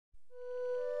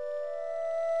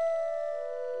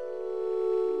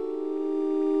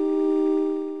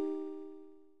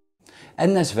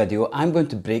In this video, I'm going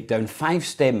to break down 5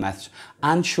 STEM myths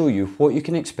and show you what you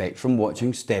can expect from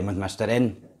watching STEM with Mr.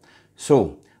 N.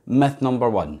 So, myth number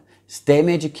 1. STEM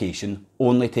education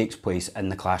only takes place in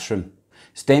the classroom.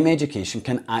 STEM education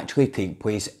can actually take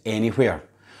place anywhere.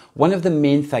 One of the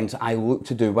main things I look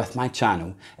to do with my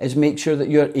channel is make sure that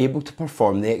you are able to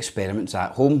perform the experiments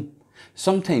at home.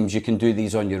 Sometimes you can do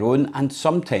these on your own and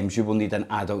sometimes you will need an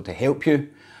adult to help you,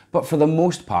 but for the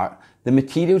most part, the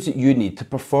materials that you need to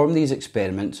perform these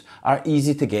experiments are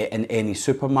easy to get in any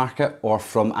supermarket or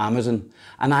from Amazon,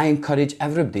 and I encourage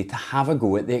everybody to have a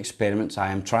go at the experiments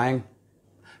I am trying.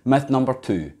 Myth number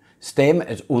 2. STEM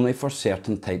is only for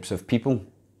certain types of people.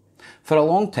 For a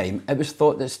long time, it was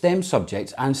thought that STEM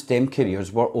subjects and STEM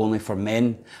careers were only for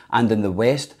men, and in the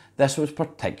West, this was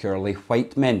particularly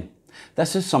white men.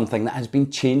 This is something that has been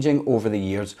changing over the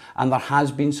years, and there has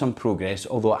been some progress,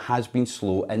 although it has been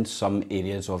slow in some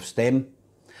areas of STEM.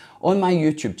 On my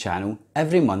YouTube channel,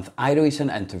 every month I release an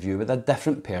interview with a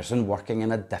different person working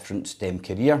in a different STEM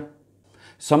career.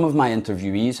 Some of my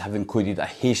interviewees have included a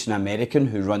Haitian American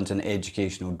who runs an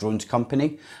educational drones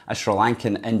company, a Sri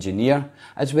Lankan engineer,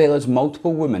 as well as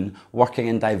multiple women working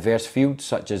in diverse fields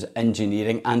such as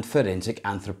engineering and forensic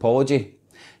anthropology.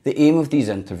 The aim of these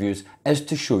interviews is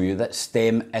to show you that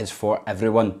STEM is for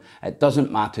everyone. It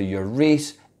doesn't matter your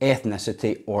race,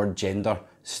 ethnicity or gender,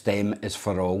 STEM is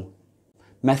for all.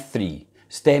 Myth 3.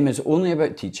 STEM is only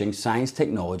about teaching science,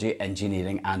 technology,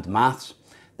 engineering and maths.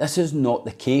 This is not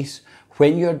the case.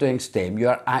 When you are doing STEM, you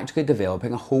are actually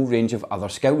developing a whole range of other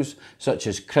skills, such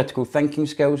as critical thinking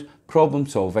skills, problem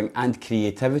solving and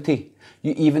creativity.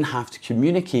 You even have to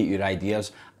communicate your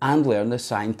ideas and learn the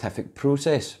scientific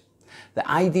process. The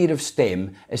idea of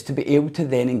STEM is to be able to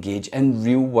then engage in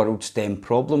real-world STEM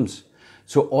problems.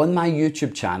 So on my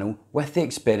YouTube channel, with the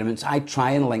experiments, I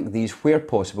try and link these where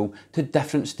possible to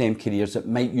different STEM careers that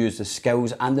might use the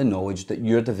skills and the knowledge that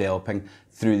you're developing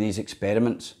through these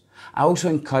experiments. I also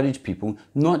encourage people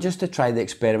not just to try the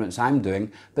experiments I'm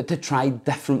doing, but to try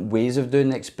different ways of doing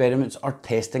the experiments or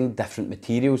testing different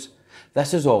materials.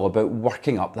 This is all about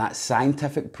working up that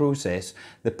scientific process,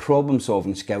 the problem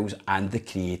solving skills and the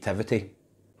creativity.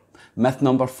 Myth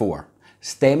number 4.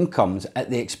 STEM comes at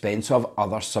the expense of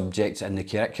other subjects in the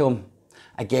curriculum.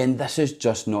 Again, this is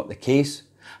just not the case.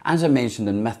 As I mentioned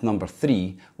in myth number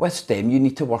 3, with STEM you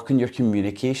need to work on your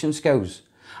communication skills.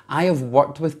 I have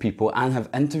worked with people and have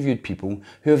interviewed people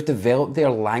who have developed their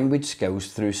language skills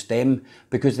through STEM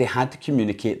because they had to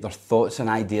communicate their thoughts and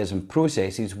ideas and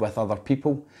processes with other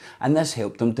people, and this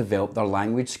helped them develop their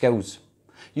language skills.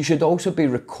 You should also be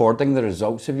recording the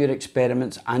results of your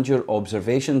experiments and your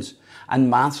observations, and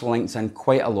maths links in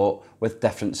quite a lot with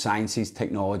different sciences,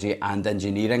 technology and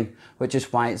engineering, which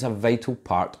is why it's a vital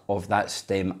part of that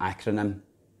STEM acronym.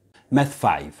 Myth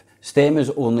 5. STEM is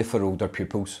only for older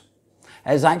pupils. It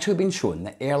has actually been shown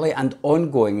that early and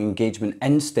ongoing engagement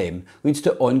in STEM leads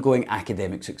to ongoing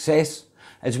academic success,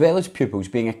 as well as pupils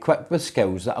being equipped with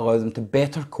skills that allow them to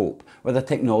better cope with a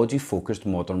technology-focused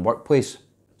modern workplace.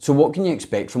 So what can you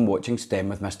expect from watching STEM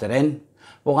with Mr. N?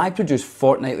 Well, I produce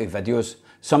fortnightly videos.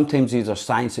 Sometimes these are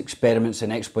science experiments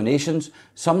and explanations,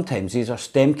 sometimes these are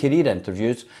STEM career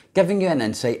interviews, giving you an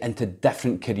insight into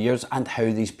different careers and how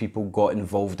these people got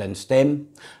involved in STEM,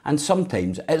 and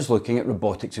sometimes it's looking at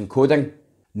robotics and coding.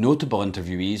 Notable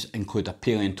interviewees include a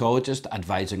paleontologist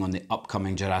advising on the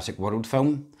upcoming Jurassic World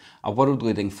film, a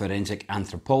world-leading forensic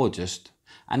anthropologist,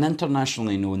 an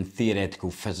internationally known theoretical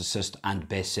physicist and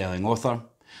best-selling author,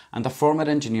 and a former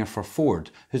engineer for Ford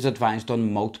who's advised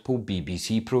on multiple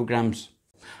BBC programmes.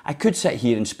 I could sit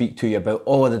here and speak to you about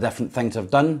all of the different things I've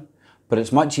done, but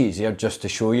it's much easier just to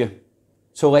show you.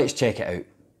 So let's check it out.